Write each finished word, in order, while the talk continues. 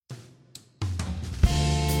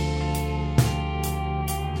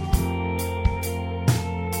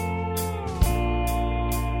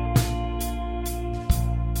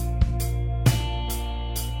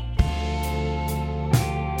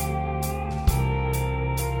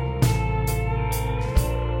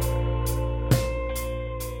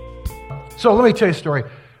So let me tell you a story.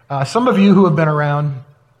 Some of you who have been around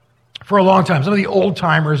for a long time, some of the old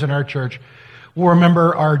timers in our church will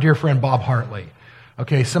remember our dear friend Bob Hartley.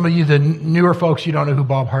 Okay, some of you, the newer folks, you don't know who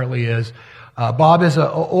Bob Hartley is. Bob is an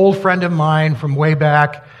old friend of mine from way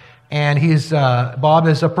back, and Bob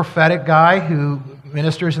is a prophetic guy who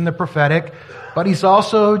ministers in the prophetic, but he's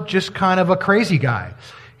also just kind of a crazy guy.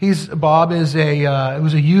 Bob was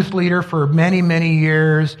a youth leader for many, many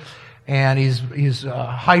years, and he's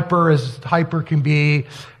hyper as hyper can be,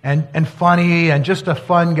 and funny, and just a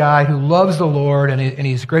fun guy who loves the Lord, and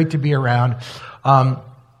he's great to be around.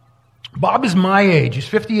 Bob is my age. He's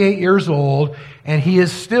 58 years old, and he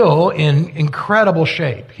is still in incredible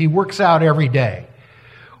shape. He works out every day.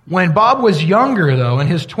 When Bob was younger, though, in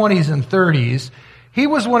his 20s and 30s, he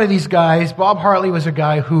was one of these guys. Bob Hartley was a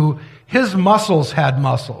guy who his muscles had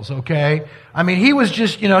muscles, okay? I mean, he was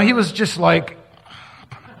just like,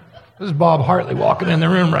 this is Bob Hartley walking in the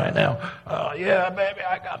room right now. Oh, yeah, baby,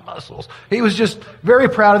 I got muscles. He was just very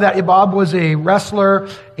proud of that. Bob was a wrestler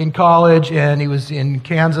in college, and he was in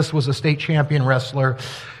Kansas, was a state champion wrestler,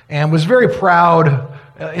 and was very proud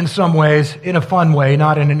in some ways, in a fun way,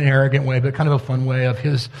 not in an arrogant way, but kind of a fun way of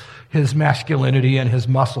his masculinity and his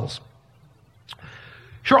muscles.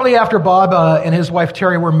 Shortly after Bob and his wife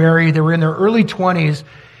Terry were married, they were in their early 20s,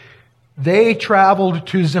 they traveled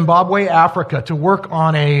to Zimbabwe, Africa, to work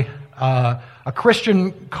on a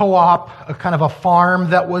Christian co-op, a kind of a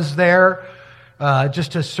farm that was there,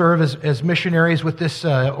 just to serve as missionaries with this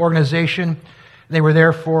organization. They were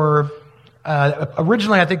there for,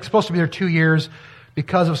 originally I think supposed to be there 2 years.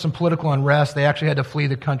 Because of some political unrest, they actually had to flee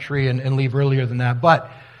the country and leave earlier than that. But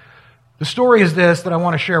the story is this that I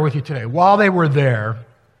want to share with you today. While they were there,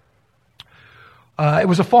 it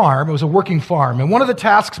was a farm, it was a working farm. And one of the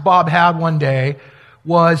tasks Bob had one day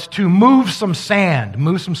was to move some sand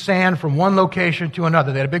from one location to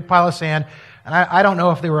another. They had a big pile of sand, and I don't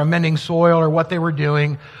know if they were amending soil or what they were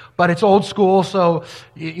doing, but it's old school, so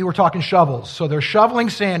you were talking shovels. So they're shoveling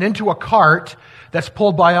sand into a cart that's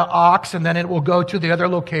pulled by an ox, and then it will go to the other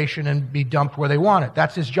location and be dumped where they want it.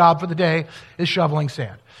 That's his job for the day, is shoveling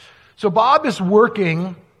sand. So Bob is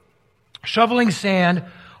working, shoveling sand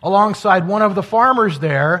alongside one of the farmers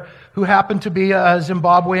there, who happened to be a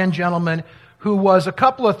Zimbabwean gentleman who was a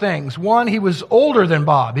couple of things. One, he was older than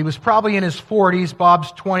Bob. He was probably in his 40s.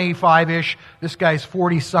 Bob's 25-ish. This guy's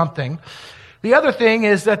 40-something. The other thing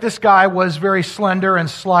is that this guy was very slender and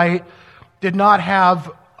slight, did not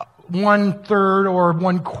have 1/3 or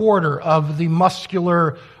 1/4 of the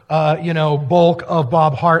muscular, bulk of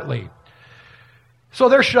Bob Hartley. So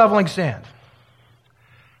they're shoveling sand.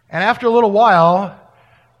 And after a little while,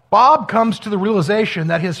 Bob comes to the realization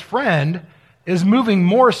that his friend is moving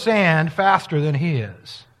more sand faster than he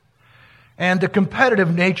is. And the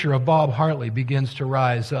competitive nature of Bob Hartley begins to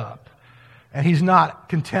rise up. And he's not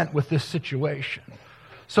content with this situation.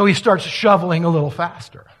 So he starts shoveling a little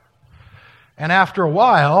faster. And after a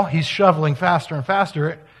while, he's shoveling faster and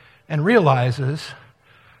faster and realizes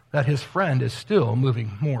that his friend is still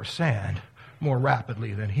moving more sand more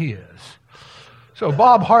rapidly than he is. So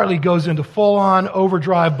Bob Hartley goes into full-on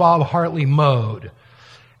overdrive Bob Hartley mode.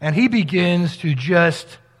 And he begins to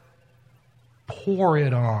just pour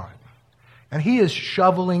it on. And he is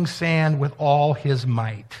shoveling sand with all his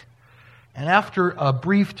might. And after a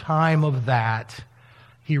brief time of that,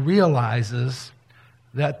 he realizes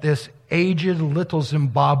that this aged little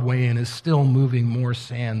Zimbabwean is still moving more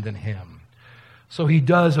sand than him. So he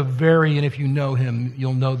does and if you know him,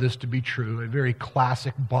 you'll know this to be true, a very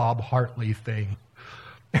classic Bob Hartley thing.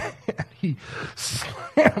 And he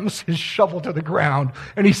slams his shovel to the ground,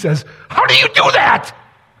 and he says, "How do you do that?"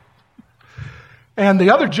 And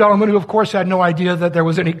the other gentleman, who of course had no idea that there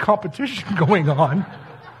was any competition going on,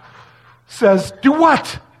 says, "Do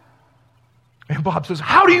what?" And Bob says,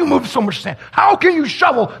 "How do you move so much sand? How can you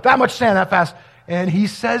shovel that much sand that fast?" And he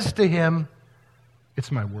says to him, "It's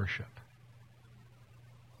my worship."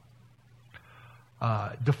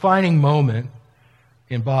 Defining moment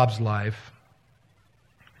in Bob's life,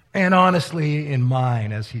 and honestly in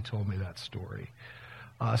mine, as he told me that story.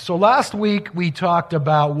 So last week we talked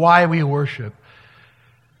about why we worship.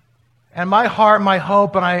 And my heart, my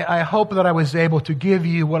hope, and I hope that I was able to give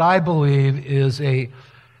you what I believe is a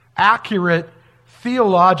accurate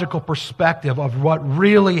theological perspective of what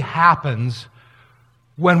really happens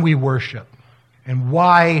when we worship and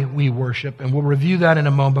why we worship. And we'll review that in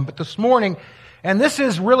a moment. But this morning, and this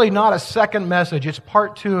is really not a second message, it's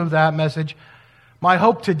part 2 of that message. My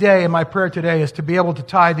hope today and my prayer today is to be able to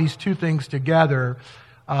tie these two things together.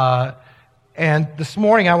 And this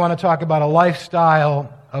morning I want to talk about a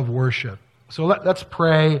lifestyle of worship. So let's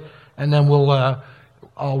pray, and then we'll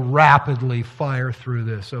I'll rapidly fire through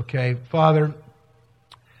this, okay? Father,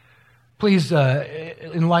 please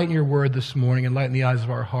enlighten your word this morning, enlighten the eyes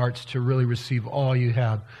of our hearts to really receive all you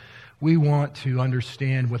have. We want to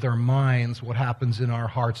understand with our minds what happens in our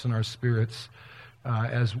hearts and our spirits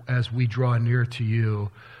as we draw near to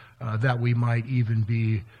you, that we might even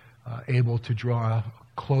be able to draw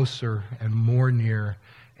closer and more near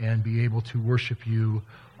and be able to worship you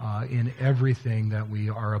in everything that we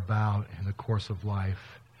are about in the course of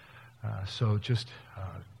life. So just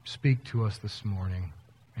speak to us this morning.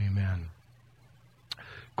 Amen.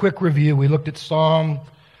 Quick review. We looked at Psalm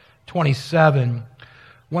 27.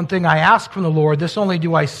 One thing I ask from the Lord, this only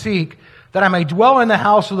do I seek, that I may dwell in the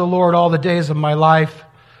house of the Lord all the days of my life,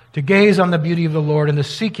 to gaze on the beauty of the Lord and to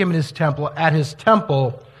seek him in his temple. At his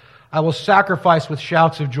temple I will sacrifice with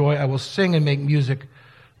shouts of joy. I will sing and make music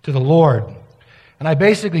to the Lord. And I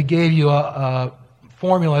basically gave you a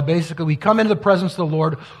formula. Basically, we come into the presence of the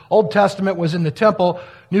Lord. Old Testament was in the temple.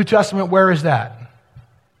 New Testament, where is that?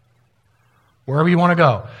 Wherever you want to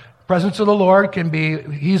go. Presence of the Lord can be,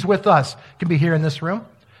 he's with us. Can be here in this room.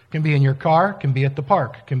 Can be in your car. Can be at the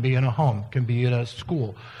park. Can be in a home. Can be at a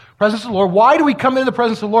school. Presence of the Lord. Why do we come into the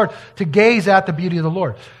presence of the Lord? To gaze at the beauty of the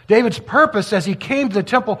Lord. David's purpose as he came to the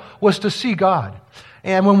temple was to see God.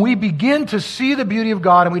 And when we begin to see the beauty of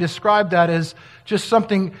God, and we describe that as just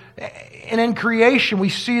something, and in creation we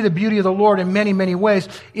see the beauty of the Lord in many, many ways.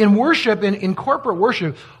 In worship, in corporate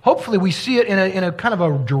worship, hopefully we see it in a kind of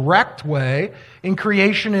a direct way. In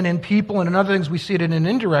creation and in people and in other things we see it in an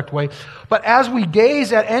indirect way. But as we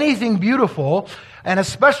gaze at anything beautiful, and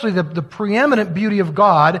especially the preeminent beauty of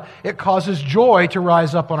God, it causes joy to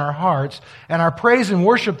rise up on our hearts. And our praise and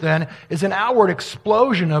worship then is an outward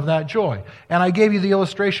explosion of that joy. And I gave you the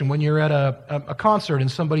illustration. When you're at a concert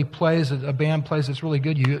and somebody plays, a band plays that's really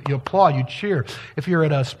good, you applaud, you cheer. If you're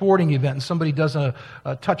at a sporting event and somebody does a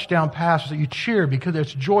touchdown pass, you cheer because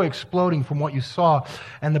there's joy exploding from what you saw.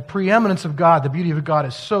 And the preeminence of God, the beauty of God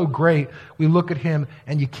is so great, we look at him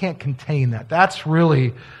and you can't contain that. That's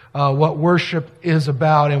really what worship is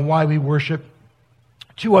about and why we worship.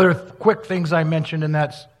 Two other quick things I mentioned in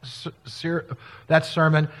that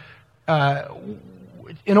sermon.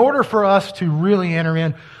 In order for us to really enter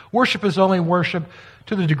in, worship is only worship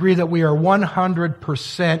to the degree that we are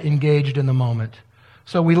 100% engaged in the moment.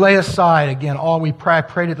 So we lay aside, again, we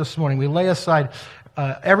prayed it this morning, we lay aside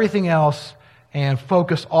everything else and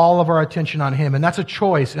focus all of our attention on him. And that's a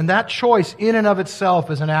choice. And that choice in and of itself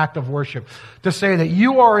is an act of worship. To say that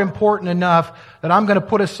you are important enough that I'm going to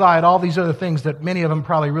put aside all these other things that many of them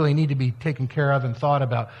probably really need to be taken care of and thought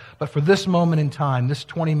about. But for this moment in time, this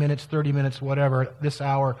 20 minutes, 30 minutes, whatever, this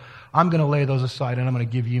hour, I'm going to lay those aside and I'm going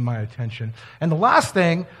to give you my attention. And the last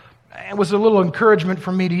thing, it was a little encouragement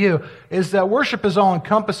from me to you, is that worship is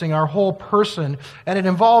all-encompassing, our whole person, and it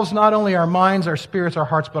involves not only our minds, our spirits, our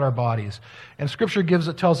hearts, but our bodies. And Scripture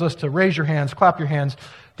teltells us to raise your hands, clap your hands,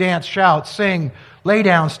 dance, shout, sing, lay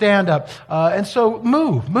down, stand up. And so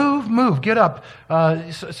move, get up.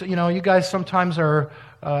 You guys sometimes are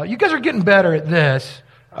getting better at this.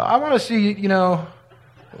 I want to see,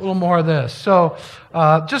 a little more of this. So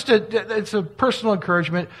it's a personal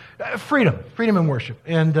encouragement. Freedom in worship.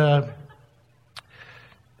 And I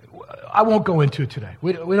won't go into it today.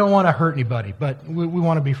 We don't want to hurt anybody, but we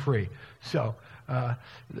want to be free. So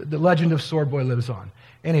the legend of Sword Boy lives on.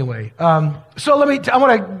 Anyway, so I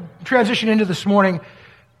want to transition into this morning.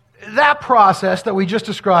 That process that we just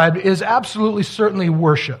described is absolutely certainly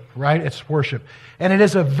worship, right? It's worship. And it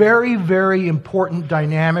is a very, very important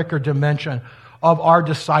dynamic or dimension of our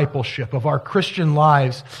discipleship, of our Christian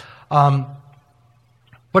lives. But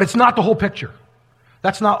it's not the whole picture.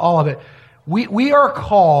 That's not all of it. We are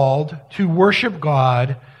called to worship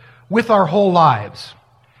God with our whole lives.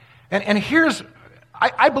 And here's,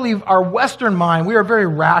 I believe our Western mind, we are very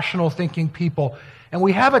rational thinking people, and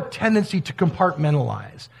we have a tendency to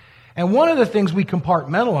compartmentalize. And one of the things we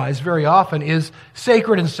compartmentalize very often is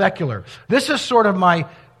sacred and secular. This is sort of my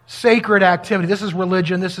sacred activity. This is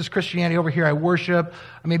religion. This is Christianity. Over here I worship.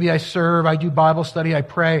 Maybe I serve. I do Bible study. I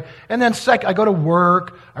pray. And then I go to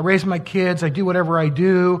work. I raise my kids. I do whatever I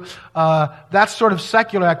do. That's sort of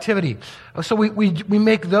secular activity. So we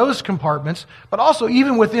make those compartments. But also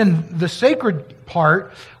even within the sacred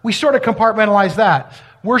part, we sort of compartmentalize that.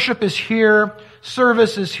 Worship is here.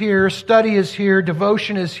 Service is here. Study is here.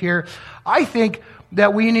 Devotion is here. I think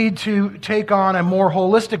that we need to take on a more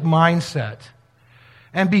holistic mindset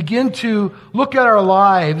and begin to look at our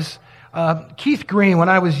lives. Keith Green, when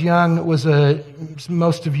I was young,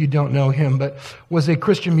 most of you don't know him, but was a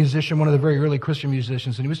Christian musician, one of the very early Christian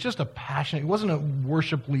musicians, and he was just a passionate, he wasn't a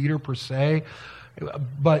worship leader per se,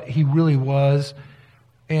 but he really was.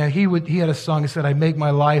 And he had a song that said, I make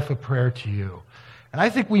my life a prayer to you. And I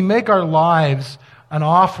think we make our lives an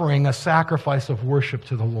offering, a sacrifice of worship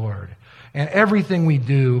to the Lord. And everything we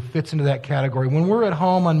do fits into that category. When we're at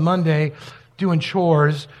home on Monday doing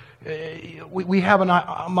chores, we have a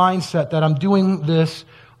mindset that I'm doing this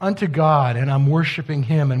unto God and I'm worshiping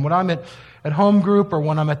Him. And when I'm at home group or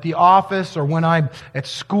when I'm at the office or when I'm at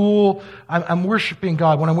school, I'm worshiping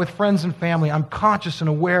God. When I'm with friends and family, I'm conscious and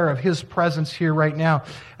aware of His presence here right now.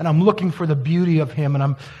 And I'm looking for the beauty of Him.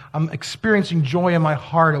 And I'm experiencing joy in my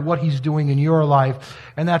heart at what He's doing in your life.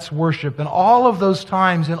 And that's worship. And all of those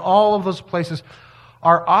times in all of those places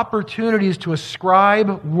are opportunities to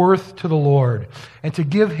ascribe worth to the Lord and to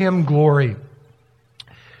give Him glory.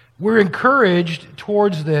 We're encouraged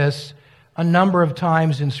towards this a number of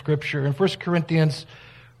times in Scripture. In 1 Corinthians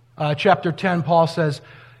chapter 10, Paul says,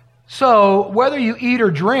 so whether you eat or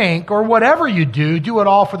drink or whatever you do it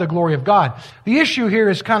all for the glory of God. The issue here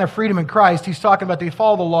is kind of freedom in Christ. He's talking about, do we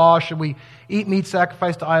follow the law? Should we eat meat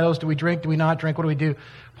sacrificed to idols? Do we drink? Do we not drink? What do we do?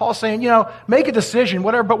 Paul's saying, make a decision,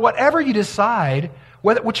 but whatever you decide,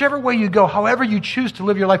 whichever way you go, however you choose to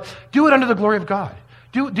live your life, do it under the glory of God.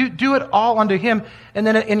 Do it all unto Him. And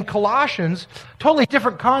then in Colossians, totally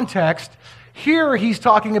different context. Here he's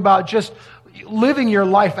talking about just living your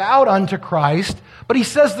life out unto Christ, but he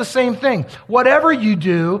says the same thing. Whatever you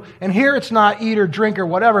do, and here it's not eat or drink or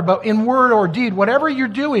whatever, but in word or deed, whatever you're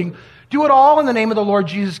doing, do it all in the name of the Lord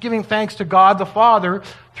Jesus, giving thanks to God the Father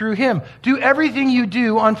through Him. Do everything you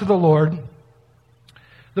do unto the Lord.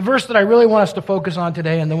 The verse that I really want us to focus on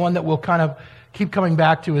today, and the one that we'll kind of keep coming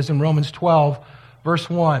back to, is in Romans 12, verse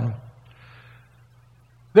 1.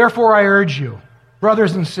 Therefore I urge you,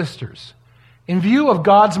 brothers and sisters, in view of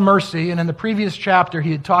God's mercy, and in the previous chapter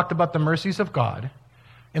he had talked about the mercies of God,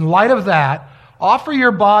 in light of that, offer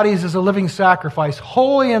your bodies as a living sacrifice,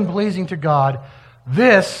 holy and pleasing to God.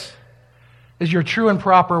 This is your true and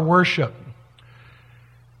proper worship.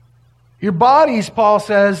 Your bodies, Paul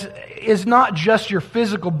says, is not just your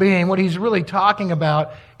physical being. What he's really talking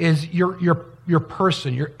about is your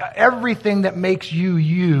person, everything that makes you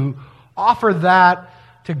you. Offer that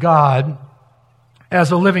to God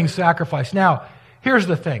as a living sacrifice. Now, here's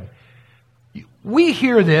the thing. We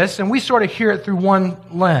hear this, and we sort of hear it through one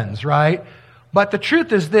lens, right? But the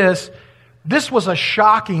truth is this was a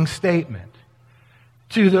shocking statement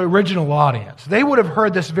to the original audience. They would have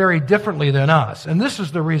heard this very differently than us, and this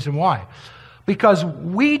is the reason why. Because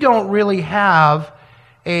we don't really have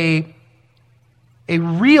a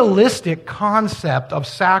realistic concept of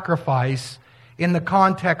sacrifice in the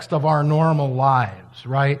context of our normal lives,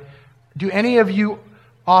 right? Do any of you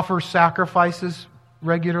offer sacrifices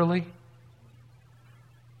regularly?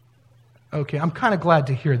 Okay, I'm kind of glad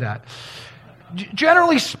to hear that.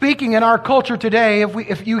 Generally speaking, in our culture today,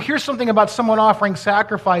 if you hear something about someone offering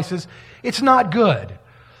sacrifices, it's not good.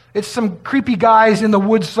 It's some creepy guys in the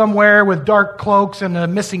woods somewhere with dark cloaks and a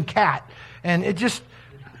missing cat. And it's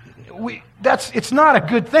not a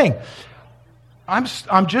good thing. I'm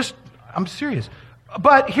serious.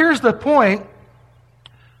 But here's the point.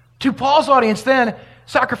 To Paul's audience then,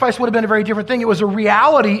 sacrifice would have been a very different thing. It was a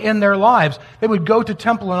reality in their lives. They would go to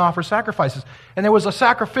temple and offer sacrifices. And there was a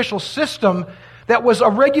sacrificial system that was a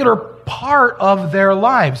regular part of their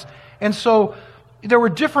lives. And so there were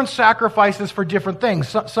different sacrifices for different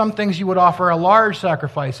things. Some things you would offer a large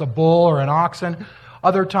sacrifice, a bull or an oxen.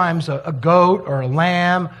 Other times a goat or a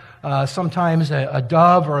lamb. Sometimes a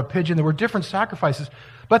dove or a pigeon. There were different sacrifices.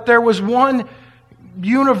 But there was one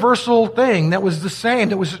universal thing that was the same,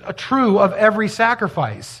 that was true of every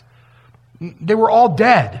sacrifice. They were all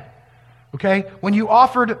dead. Okay? When you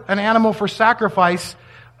offered an animal for sacrifice,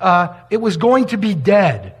 it was going to be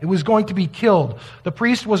dead. It was going to be killed. The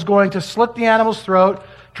priest was going to slit the animal's throat,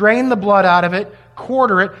 drain the blood out of it,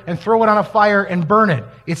 quarter it, and throw it on a fire and burn it.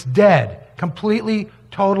 It's dead. Completely,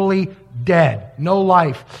 totally dead. No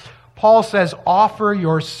life. Paul says, offer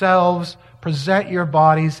yourselves, present your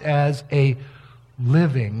bodies as a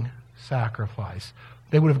living sacrifice.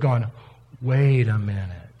 They would have gone, wait a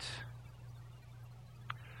minute.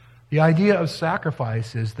 The idea of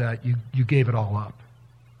sacrifice is that you gave it all up.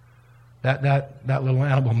 That little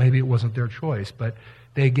animal, maybe it wasn't their choice, but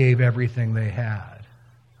they gave everything they had.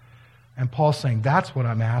 And Paul's saying, that's what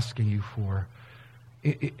I'm asking you for.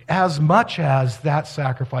 As much as that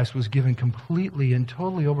sacrifice was given completely and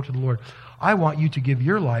totally over to the Lord, I want you to give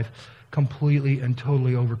your life completely and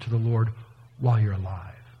totally over to the Lord while you're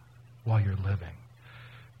alive, while you're living.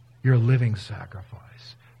 You're a living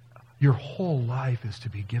sacrifice. Your whole life is to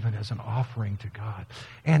be given as an offering to God.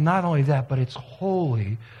 And not only that, but it's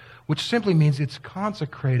holy, which simply means it's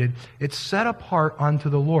consecrated, it's set apart unto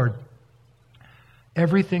the Lord.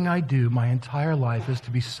 Everything I do, my entire life, is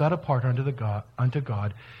to be set apart unto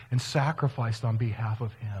God and sacrificed on behalf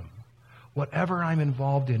of Him. Whatever I'm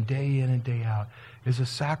involved in, day in and day out, is a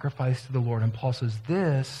sacrifice to the Lord. And Paul says,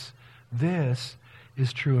 this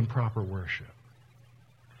is true and proper worship.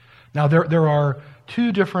 Now, there are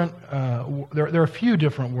two different, there are a few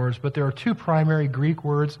different words, but there are two primary Greek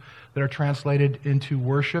words that are translated into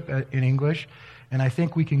worship in English. And I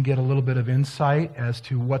think we can get a little bit of insight as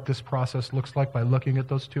to what this process looks like by looking at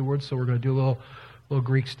those two words. So we're going to do a little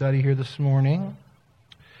Greek study here this morning.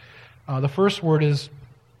 The first word is,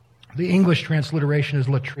 the English transliteration is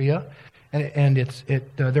latria, and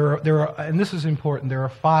this is important. There are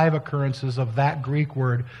 5 occurrences of that Greek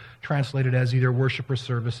word translated as either worship or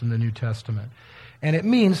service in the New Testament, and it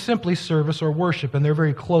means simply service or worship, and they're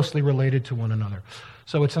very closely related to one another.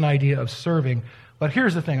 So it's an idea of serving. But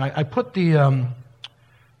here's the thing: I put the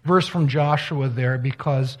verse from Joshua there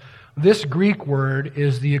because this Greek word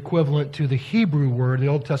is the equivalent to the Hebrew word, the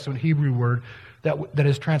Old Testament Hebrew word, that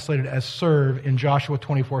is translated as serve in Joshua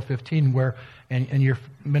 24:15, where, and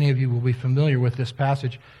many of you will be familiar with this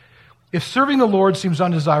passage. If serving the Lord seems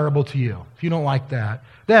undesirable to you, if you don't like that,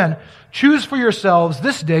 then choose for yourselves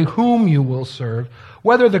this day whom you will serve,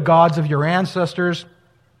 whether the gods of your ancestors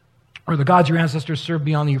or the gods your ancestors served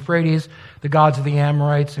beyond the Euphrates, the gods of the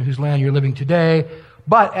Amorites in whose land you're living today.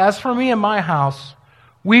 But as for me and my house,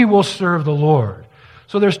 we will serve the Lord.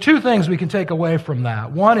 So there's 2 things we can take away from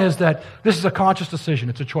that. One is that this is a conscious decision.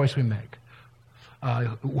 It's a choice we make.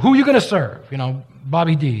 Who are you going to serve?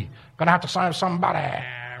 Bobby D. Going to have to serve somebody.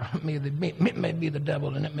 It may be the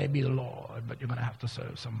devil and it may be the Lord, but you're going to have to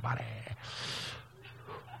serve somebody.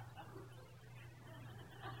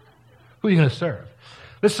 Who are you going to serve?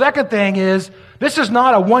 The second thing is, this is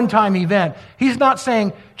not a one-time event. He's not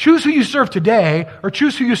saying, choose who you serve today, or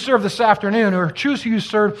choose who you serve this afternoon, or choose who you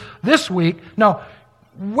serve this week. No.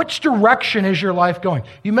 Which direction is your life going?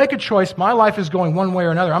 You make a choice. My life is going one way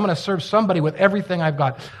or another. I'm going to serve somebody with everything I've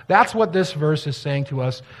got. That's what this verse is saying to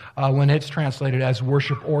us when it's translated as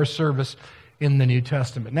worship or service in the New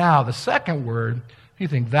Testament. Now, the second word, if you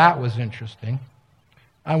think that was interesting,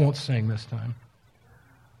 I won't sing this time.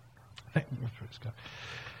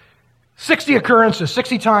 60 occurrences,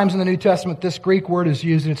 60 times in the New Testament, this Greek word is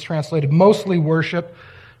used, and it's translated mostly worship,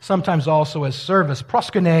 sometimes also as service,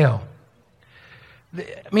 proskuneo,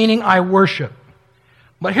 meaning I worship.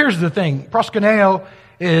 But here's the thing. Proskuneo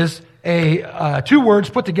is 2 words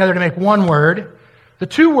put together to make one word. The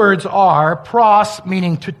 2 words are pros,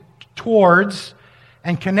 meaning towards,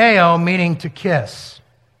 and kuneo, meaning to kiss.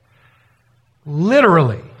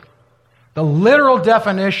 Literally, the literal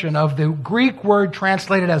definition of the Greek word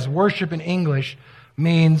translated as worship in English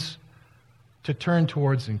means to turn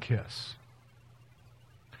towards and kiss.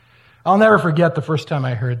 I'll never forget the first time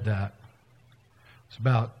I heard that. It's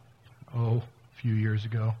about, a few years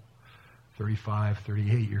ago, 35,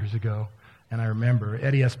 38 years ago. And I remember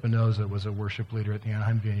Eddie Espinoza was a worship leader at the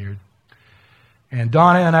Anaheim Vineyard. And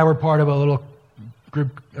Donna and I were part of a little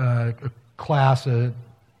group class, a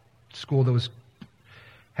school that was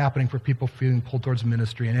happening for people feeling pulled towards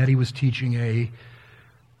ministry. And Eddie was teaching a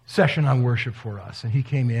session on worship for us. And he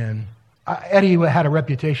came in. Eddie had a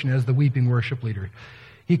reputation as the weeping worship leader.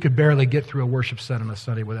 He could barely get through a worship set on a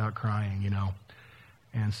Sunday without crying,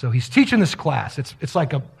 And so he's teaching this class. It's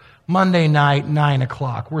like a Monday night, 9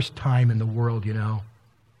 o'clock. Worst time in the world,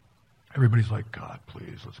 Everybody's like, God,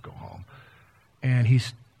 please, let's go home. And he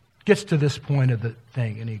gets to this point of the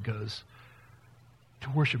thing, and he goes, to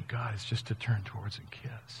worship God is just to turn towards and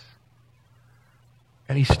kiss.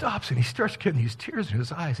 And he stops, and he starts getting these tears in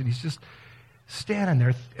his eyes, and he's just standing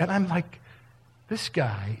there. And I'm like, this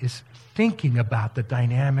guy is thinking about the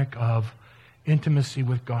dynamic of intimacy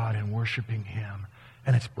with God and worshiping Him.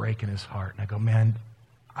 And it's breaking his heart. And I go, man,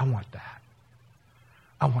 I want that.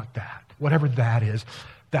 I want that. Whatever that is,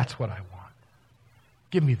 that's what I want.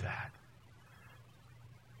 Give me that.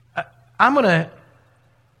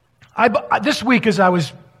 This week as I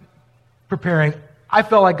was preparing, I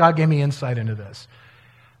felt like God gave me insight into this.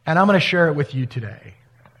 And I'm going to share it with you today.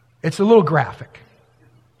 It's a little graphic.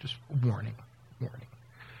 Just warning.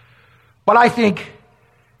 But I think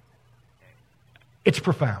it's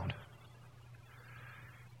profound.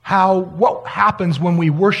 What happens when we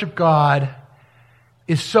worship God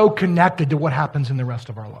is so connected to what happens in the rest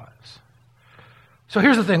of our lives. So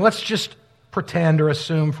here's the thing. Let's just pretend or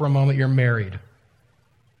assume for a moment you're married.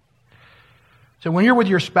 So when you're with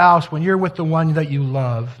your spouse, when you're with the one that you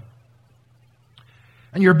love,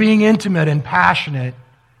 and you're being intimate and passionate,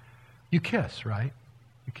 you kiss, right?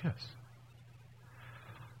 You kiss.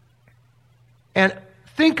 And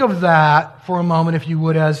think of that for a moment, if you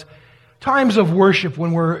would, as times of worship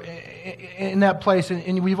when we're in that place,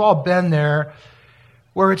 and we've all been there,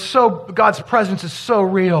 where God's presence is so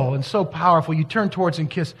real and so powerful. You turn towards and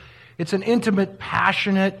kiss. It's an intimate,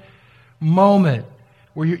 passionate moment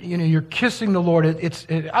where you're kissing the Lord.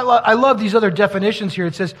 I love these other definitions here.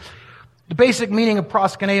 It says the basic meaning of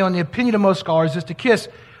proskuneo, in the opinion of most scholars, is to kiss.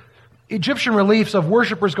 Egyptian reliefs of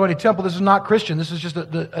worshipers going to temple. This is not Christian. This is just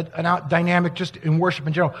an out dynamic just in worship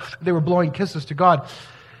in general. They were blowing kisses to God.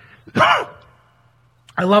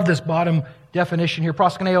 I love this bottom definition here.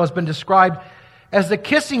 Proskuneo has been described as the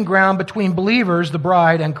kissing ground between believers, the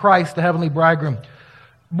bride, and Christ, the heavenly bridegroom.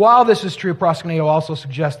 While this is true, proskuneo also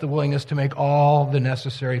suggests the willingness to make all the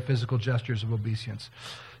necessary physical gestures of obeisance.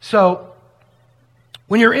 So,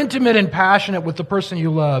 when you're intimate and passionate with the person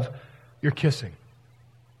you love, you're kissing.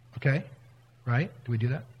 Okay? Right? Do we do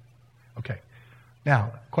that? Okay.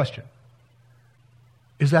 Now, question.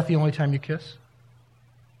 Is that the only time you kiss?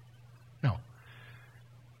 No.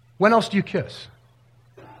 When else do you kiss?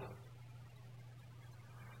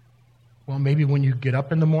 Well, maybe when you get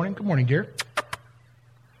up in the morning. Good morning, dear.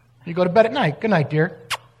 You go to bed at night. Good night, dear.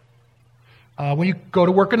 When you go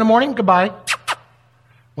to work in the morning, goodbye.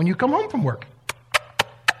 When you come home from work.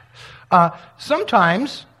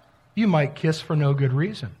 Sometimes you might kiss for no good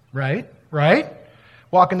reason, right? Right?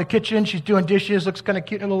 Walk in the kitchen, she's doing dishes, looks kind of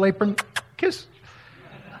cute in a little apron. Kiss.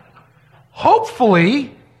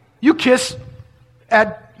 Hopefully, you kiss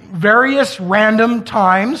at various random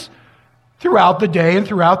times throughout the day and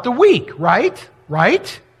throughout the week, right?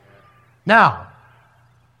 Right? Now,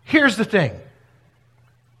 here's the thing.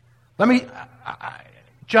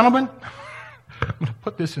 Gentlemen, I'm going to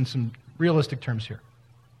put this in some realistic terms here.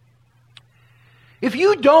 If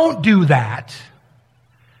you don't do that,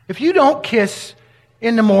 if you don't kiss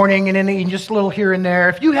in the morning and in just a little here and there,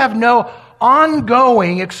 if you have no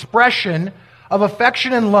ongoing expression of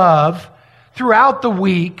affection and love throughout the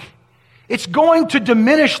week, it's going to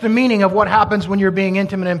diminish the meaning of what happens when you're being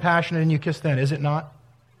intimate and passionate and you kiss then, is it not?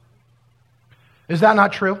 Is that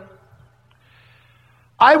not true?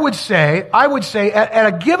 I would say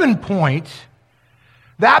at a given point,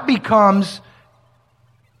 that becomes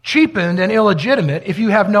cheapened and illegitimate if you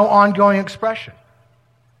have no ongoing expression.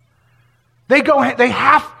 They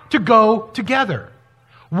have to go together.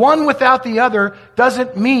 One without the other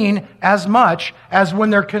doesn't mean as much as when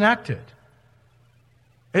they're connected.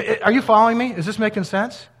 Are you following me? Is this making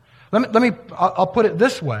sense? I'll put it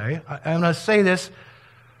this way. I'm going to say this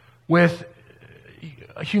with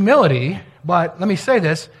humility, but let me say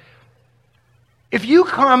this. If you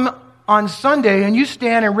come on Sunday and you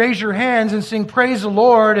stand and raise your hands and sing praise the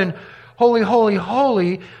Lord and holy, holy,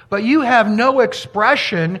 holy, but you have no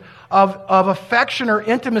expression of affection or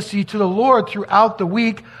intimacy to the Lord throughout the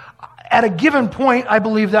week, at a given point, I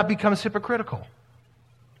believe that becomes hypocritical.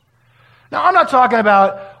 Now, I'm not talking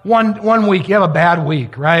about one week. You have a bad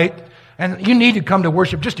week, right? And you need to come to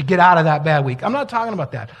worship just to get out of that bad week. I'm not talking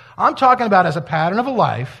about that. I'm talking about as a pattern of a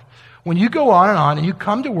life, when you go on and you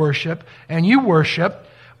come to worship and you worship,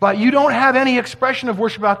 but you don't have any expression of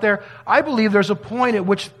worship out there, I believe there's a point at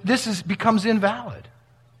which becomes invalid.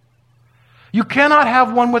 You cannot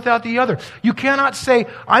have one without the other. You cannot say,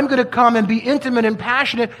 I'm going to come and be intimate and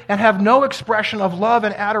passionate and have no expression of love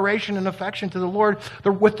and adoration and affection to the Lord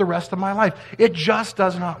with the rest of my life. It just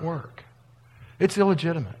does not work. It's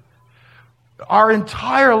illegitimate. Our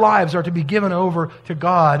entire lives are to be given over to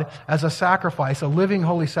God as a sacrifice, a living,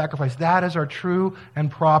 holy sacrifice. That is our true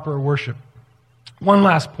and proper worship. One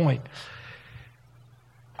last point.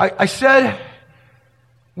 I said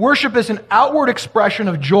worship is an outward expression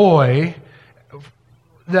of joy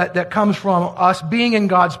that comes from us being in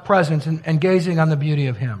God's presence and gazing on the beauty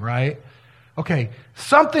of Him, right? Okay,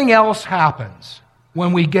 something else happens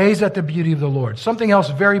when we gaze at the beauty of the Lord. Something else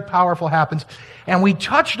very powerful happens. And we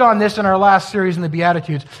touched on this in our last series in the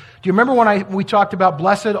Beatitudes. Do you remember when we talked about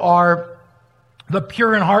blessed are the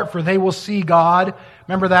pure in heart, for they will see God?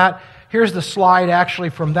 Remember that? Here's the slide actually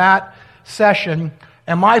from that session.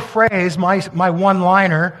 And my phrase, my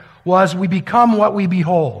one-liner was, we become what we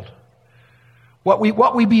behold. What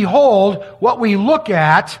we behold, what we look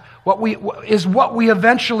at, is what we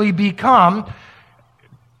eventually become.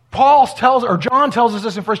 John tells us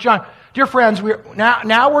this in 1 John. Dear friends,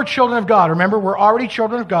 now we're children of God. Remember, we're already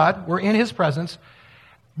children of God. We're in His presence.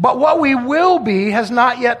 But what we will be has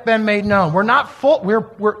not yet been made known. We're not full.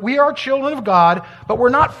 We are children of God, but we're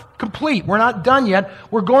not complete. We're not done yet.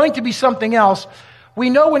 We're going to be something else. We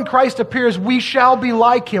know when Christ appears, we shall be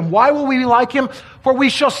like Him. Why will we be like Him? For we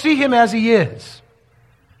shall see Him as He is.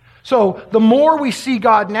 So the more we see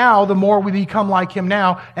God now, the more we become like Him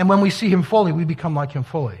now. And when we see Him fully, we become like Him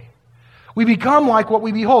fully. We become like what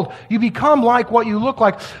we behold. You become like what you look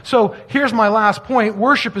like. So here's my last point.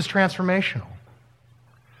 Worship is transformational.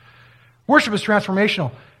 Worship is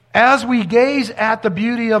transformational. As we gaze at the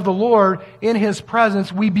beauty of the Lord in His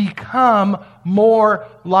presence, we become more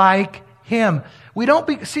like Him. We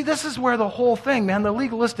don't see, this is where the whole thing, man, the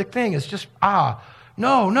legalistic thing is just,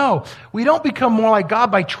 no. We don't become more like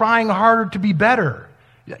God by trying harder to be better.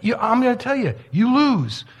 I'm going to tell you, you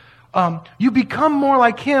lose. You become more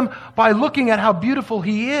like Him by looking at how beautiful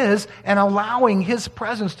He is and allowing His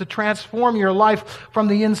presence to transform your life from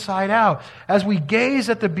the inside out. As we gaze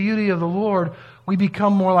at the beauty of the Lord, we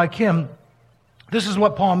become more like Him. This is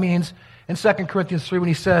what Paul means in 2 Corinthians 3 when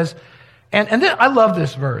he says, I love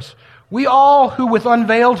this verse. We all who with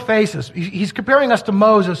unveiled faces, he's comparing us to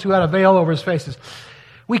Moses who had a veil over his faces.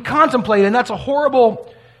 We contemplate, and that's a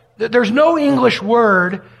horrible, there's no English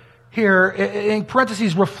word here, in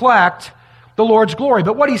parentheses, reflect the Lord's glory.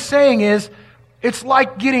 But what he's saying is, it's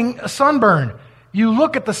like getting a sunburn. You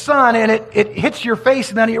look at the sun and it hits your face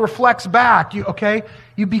and then it reflects back. You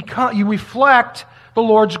reflect the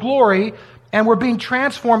Lord's glory, and we're being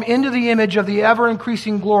transformed into the image of the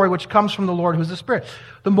ever-increasing glory which comes from the Lord who is the Spirit.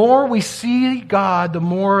 The more we see God, the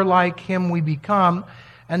more like Him we become.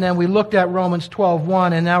 And then we looked at Romans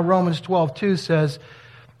 12:1, and now Romans 12:2 says,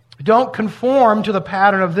 don't conform to the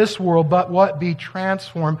pattern of this world, but what? Be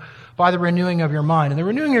transformed by the renewing of your mind. And the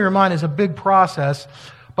renewing of your mind is a big process,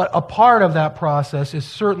 but a part of that process is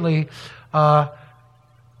certainly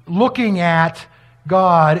looking at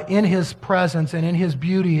God in His presence and in His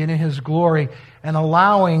beauty and in His glory and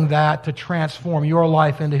allowing that to transform your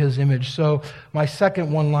life into His image. So my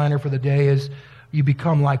second one-liner for the day is, you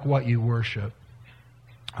become like what you worship.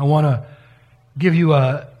 I want to give you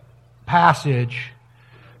a passage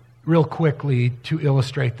real quickly to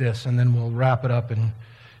illustrate this, and then we'll wrap it up and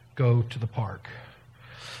go to the park.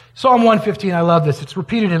 Psalm 115, I love this. It's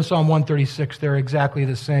repeated in Psalm 136. They're exactly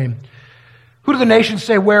the same. Who do the nations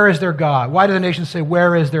say, where is their God? Why do the nations say,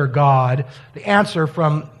 where is their God? The answer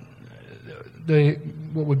from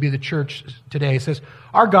what would be the church today says,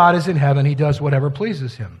 our God is in heaven. He does whatever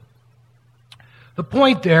pleases Him. The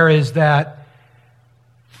point there is that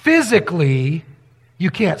physically,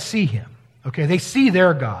 you can't see Him. Okay, they see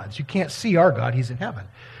their gods. You can't see our God. He's in heaven.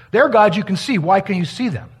 Their gods you can see. Why can you see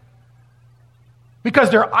them? Because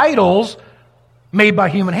they're idols made by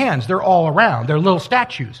human hands. They're all around. They're little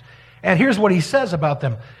statues. And here's what he says about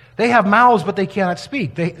them. They have mouths, but they cannot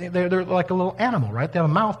speak. They're like a little animal, right? They have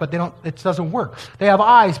a mouth, but it doesn't work. They have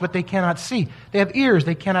eyes, but they cannot see. They have ears,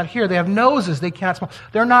 they cannot hear. They have noses, they cannot smell.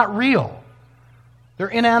 They're not real. They're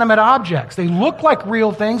inanimate objects. They look like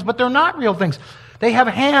real things, but they're not real things. They have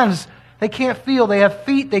hands, they can't feel. They have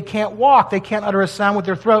feet, they can't walk. They can't utter a sound with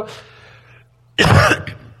their throat.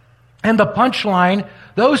 And the punchline,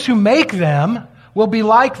 those who make them will be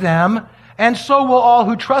like them, and so will all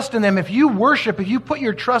who trust in them. If you worship, if you put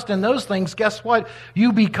your trust in those things, guess what?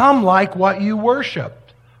 You become like what you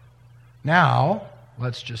worshiped. Now,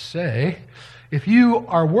 let's just say, if you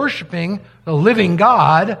are worshiping the living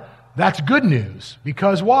God, that's good news.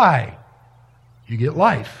 Because why? You get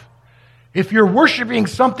life. If you're worshiping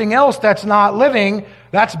something else that's not living,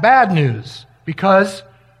 that's bad news. Because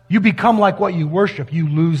you become like what you worship. You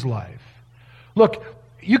lose life. Look,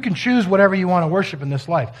 you can choose whatever you want to worship in this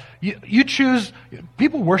life. You choose,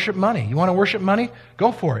 people worship money. You want to worship money?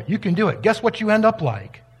 Go for it. You can do it. Guess what you end up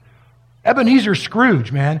like? Ebenezer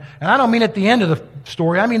Scrooge, man. And I don't mean at the end of the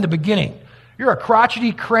story. I mean the beginning. You're a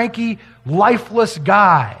crotchety, cranky, lifeless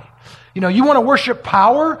guy. You want to worship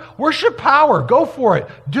power? Worship power. Go for it.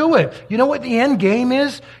 Do it. You know what the end game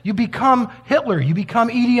is? You become Hitler. You become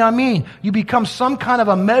Idi Amin. You become some kind of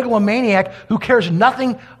a megalomaniac who cares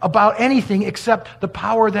nothing about anything except the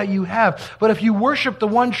power that you have. But if you worship the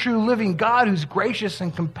one true living God who's gracious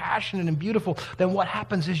and compassionate and beautiful, then what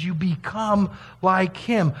happens is you become like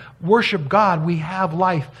Him. Worship God. We have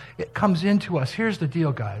life. It comes into us. Here's the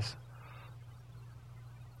deal, guys.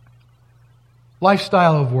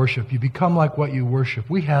 Lifestyle of worship. You become like what you worship.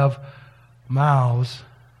 We have mouths,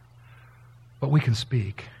 but we can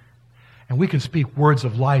speak. And we can speak words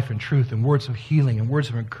of life and truth and words of healing and words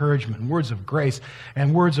of encouragement and words of grace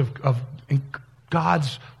and words of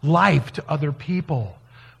God's life to other people.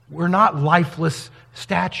 We're not lifeless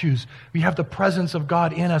statues. We have the presence of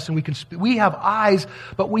God in us, and we have eyes,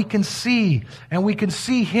 but we can see, and we can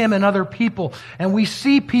see Him in other people, and we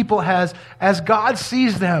see people as God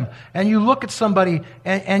sees them. And you look at somebody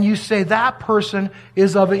and you say, that person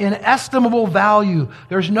is of inestimable value.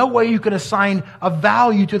 There's no way you can assign a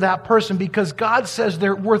value to that person because God says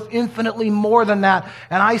they're worth infinitely more than that,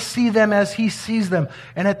 and I see them as He sees them.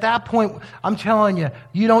 And at that point, I'm telling you,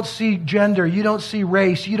 you don't see gender, you don't see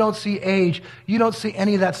race, you don't see age, you don't see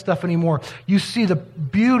any of that stuff anymore. You see the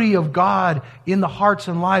beauty of God in the hearts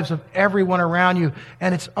and lives of everyone around you,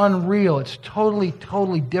 and it's unreal. It's totally,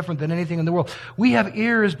 totally different than anything in the world. We have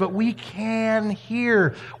ears, but we can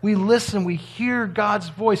hear. We listen. We hear God's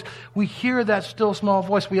voice. We hear that still small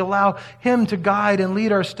voice. We allow Him to guide and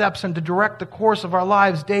lead our steps and to direct the course of our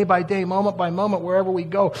lives day by day, moment by moment, wherever we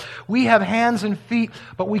go. We have hands and feet,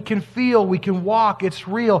 but we can feel, we can walk. It's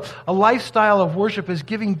real. A lifestyle of worship is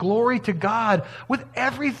giving glory to God with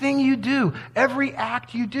everything you do, every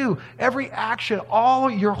act you do, every action,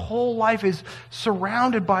 your whole life is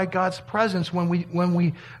surrounded by God's presence when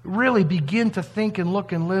we really begin to think and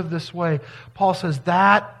look and live this way. Paul says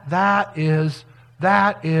that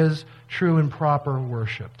is true and proper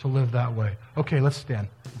worship, to live that way. Okay, let's stand.